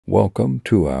Welcome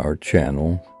to our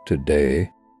channel. Today,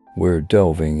 we're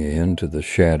delving into the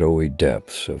shadowy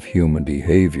depths of human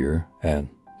behavior and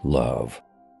love,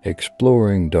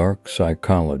 exploring dark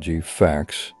psychology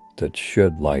facts that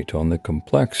shed light on the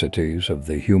complexities of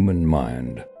the human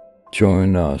mind.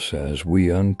 Join us as we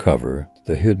uncover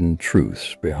the hidden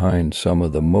truths behind some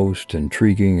of the most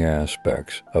intriguing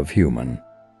aspects of human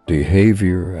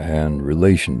behavior and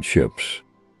relationships.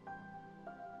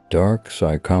 Dark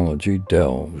psychology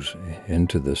delves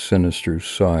into the sinister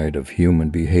side of human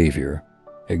behavior,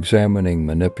 examining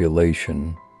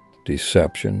manipulation,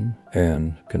 deception,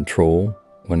 and control.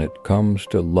 When it comes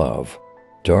to love,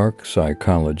 dark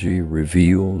psychology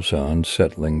reveals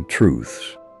unsettling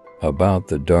truths about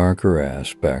the darker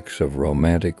aspects of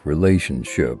romantic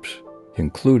relationships,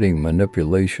 including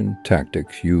manipulation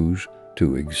tactics used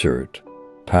to exert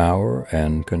power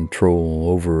and control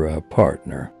over a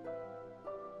partner.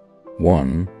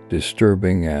 One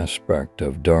disturbing aspect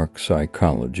of dark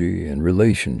psychology in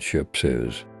relationships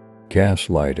is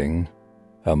gaslighting,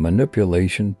 a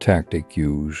manipulation tactic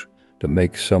used to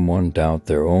make someone doubt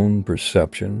their own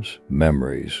perceptions,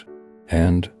 memories,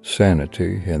 and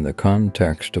sanity in the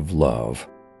context of love.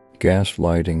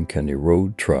 Gaslighting can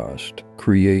erode trust,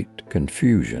 create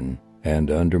confusion,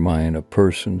 and undermine a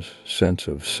person's sense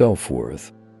of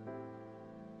self-worth.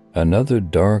 Another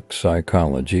dark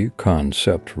psychology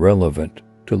concept relevant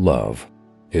to love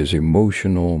is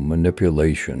emotional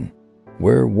manipulation,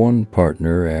 where one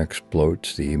partner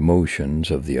exploits the emotions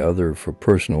of the other for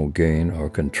personal gain or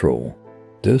control.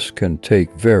 This can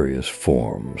take various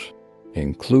forms,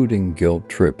 including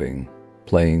guilt-tripping,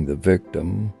 playing the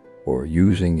victim, or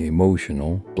using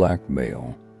emotional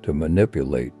blackmail to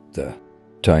manipulate the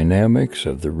dynamics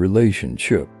of the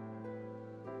relationship.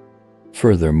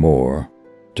 Furthermore,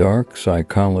 dark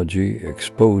psychology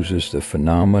exposes the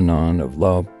phenomenon of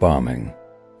love bombing,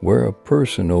 where a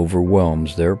person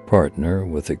overwhelms their partner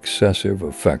with excessive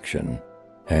affection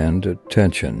and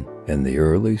attention in the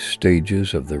early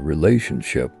stages of the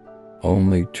relationship,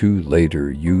 only to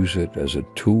later use it as a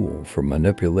tool for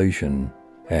manipulation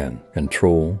and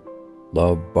control.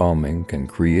 Love bombing can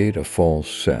create a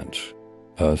false sense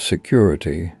of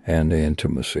security and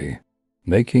intimacy,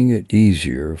 making it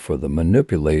easier for the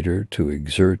manipulator to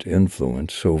exert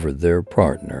influence over their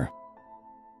partner.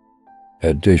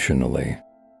 Additionally,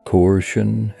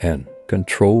 coercion and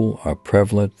control are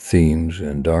prevalent themes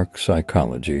in dark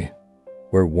psychology,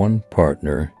 where one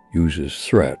partner uses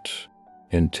threats,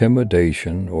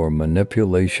 intimidation, or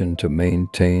manipulation to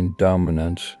maintain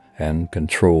dominance and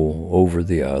control over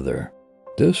the other.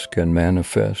 This can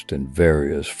manifest in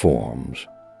various forms,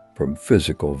 from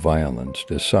physical violence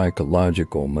to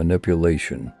psychological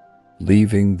manipulation,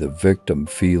 leaving the victim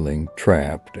feeling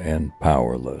trapped and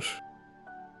powerless.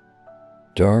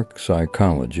 Dark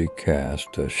psychology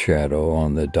casts a shadow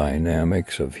on the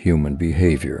dynamics of human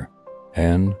behavior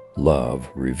and love,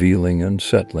 revealing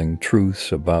unsettling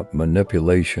truths about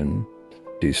manipulation,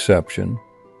 deception,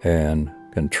 and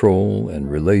control in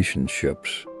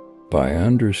relationships. By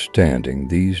understanding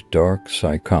these dark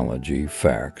psychology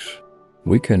facts,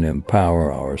 we can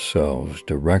empower ourselves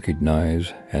to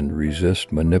recognize and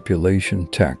resist manipulation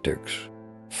tactics,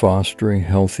 fostering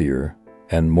healthier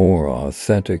and more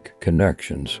authentic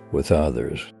connections with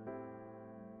others.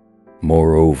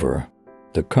 Moreover,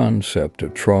 the concept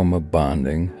of trauma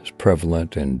bonding is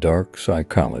prevalent in dark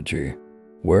psychology,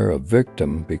 where a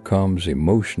victim becomes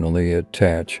emotionally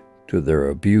attached to their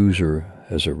abuser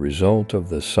as a result of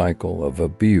the cycle of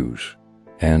abuse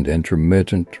and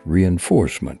intermittent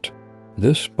reinforcement.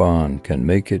 This bond can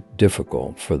make it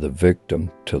difficult for the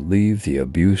victim to leave the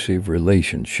abusive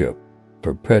relationship,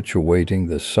 perpetuating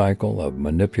the cycle of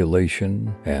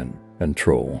manipulation and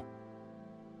control.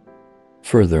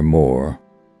 Furthermore,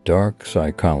 dark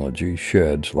psychology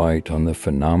sheds light on the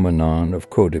phenomenon of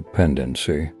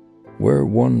codependency, where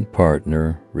one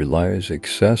partner relies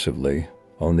excessively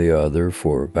on the other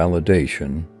for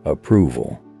validation,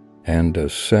 approval, and a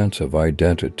sense of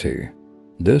identity.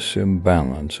 This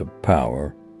imbalance of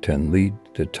power can lead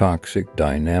to toxic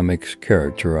dynamics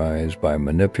characterized by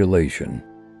manipulation,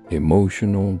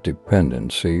 emotional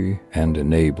dependency, and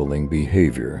enabling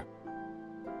behavior.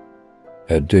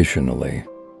 Additionally,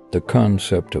 the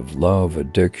concept of love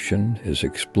addiction is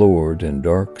explored in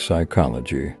dark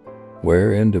psychology,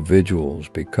 where individuals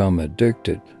become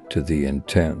addicted to the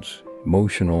intense,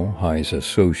 emotional highs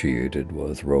associated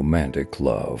with romantic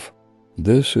love.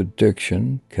 This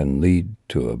addiction can lead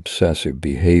to obsessive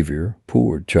behavior,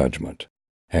 poor judgment,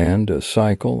 and a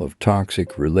cycle of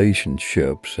toxic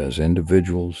relationships as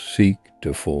individuals seek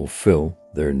to fulfill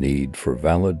their need for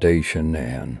validation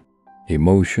and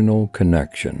emotional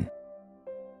connection.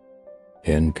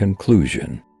 In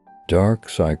conclusion, dark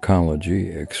psychology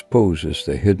exposes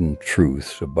the hidden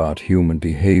truths about human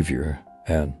behavior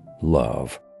and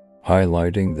love,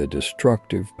 highlighting the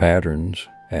destructive patterns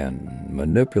and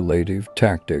manipulative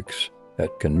tactics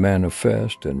that can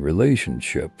manifest in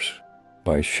relationships.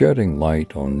 By shedding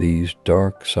light on these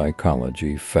dark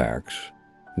psychology facts,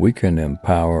 we can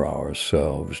empower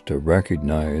ourselves to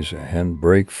recognize and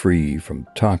break free from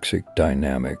toxic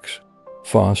dynamics,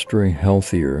 fostering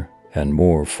healthier and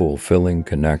more fulfilling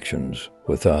connections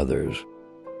with others.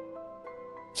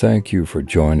 Thank you for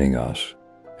joining us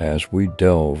as we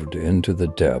delved into the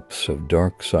depths of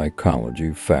dark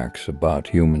psychology facts about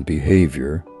human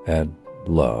behavior and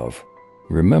love.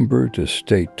 Remember to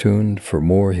stay tuned for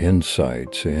more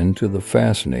insights into the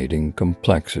fascinating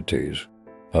complexities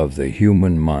of the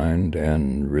human mind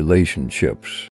and relationships.